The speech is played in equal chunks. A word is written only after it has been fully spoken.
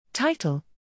Title: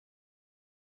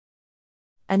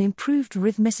 An improved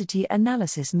rhythmicity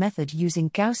analysis method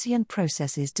using Gaussian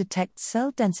processes detects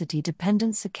cell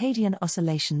density-dependent circadian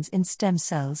oscillations in stem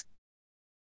cells.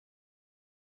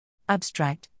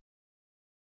 Abstract: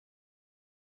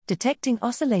 Detecting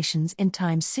oscillations in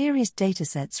time series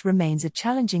datasets remains a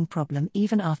challenging problem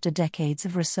even after decades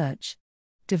of research.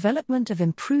 Development of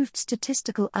improved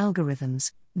statistical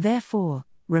algorithms, therefore,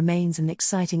 remains an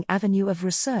exciting avenue of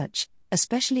research,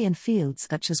 especially in fields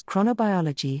such as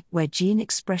chronobiology, where gene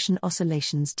expression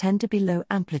oscillations tend to be low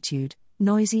amplitude,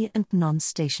 noisy, and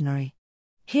non-stationary.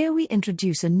 Here we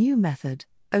introduce a new method,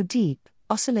 ODEEP,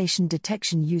 oscillation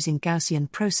detection using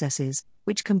Gaussian processes,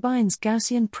 which combines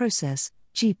Gaussian process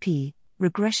 (GP)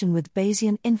 regression with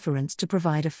Bayesian inference to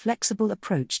provide a flexible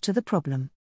approach to the problem.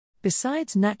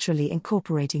 Besides naturally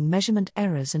incorporating measurement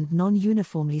errors and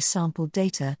non-uniformly sampled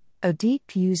data,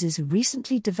 ODEEP uses a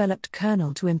recently developed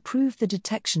kernel to improve the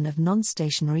detection of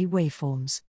non-stationary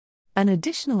waveforms. An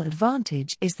additional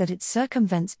advantage is that it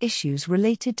circumvents issues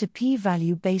related to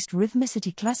p-value-based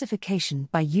rhythmicity classification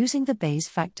by using the Bayes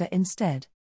factor instead.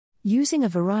 Using a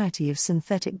variety of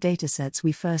synthetic datasets,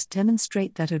 we first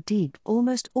demonstrate that ODEEP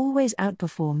almost always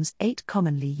outperforms 8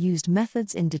 commonly used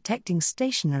methods in detecting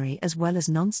stationary as well as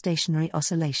non-stationary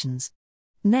oscillations.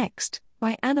 Next,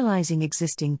 by analyzing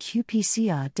existing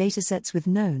qPCR datasets with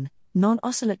known,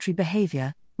 non-oscillatory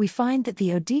behavior, we find that the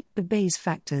ODEEP Bayes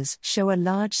factors show a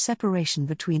large separation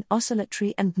between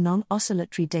oscillatory and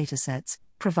non-oscillatory datasets,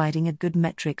 providing a good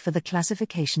metric for the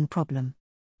classification problem.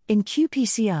 In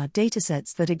qPCR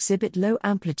datasets that exhibit low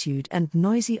amplitude and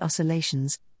noisy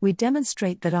oscillations, we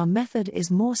demonstrate that our method is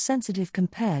more sensitive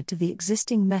compared to the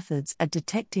existing methods at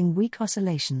detecting weak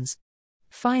oscillations.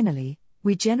 Finally,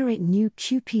 we generate new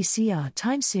qPCR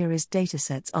time series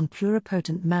datasets on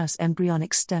pluripotent mouse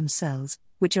embryonic stem cells,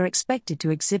 which are expected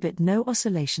to exhibit no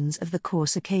oscillations of the core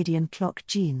circadian clock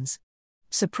genes.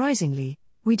 Surprisingly,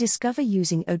 we discover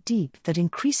using ODEEP that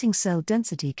increasing cell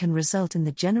density can result in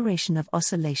the generation of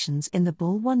oscillations in the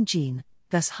BOL1 gene,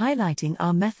 thus highlighting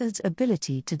our method's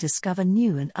ability to discover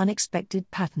new and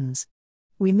unexpected patterns.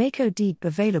 We make ODEEP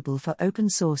available for open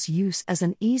source use as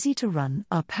an easy-to-run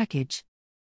R package.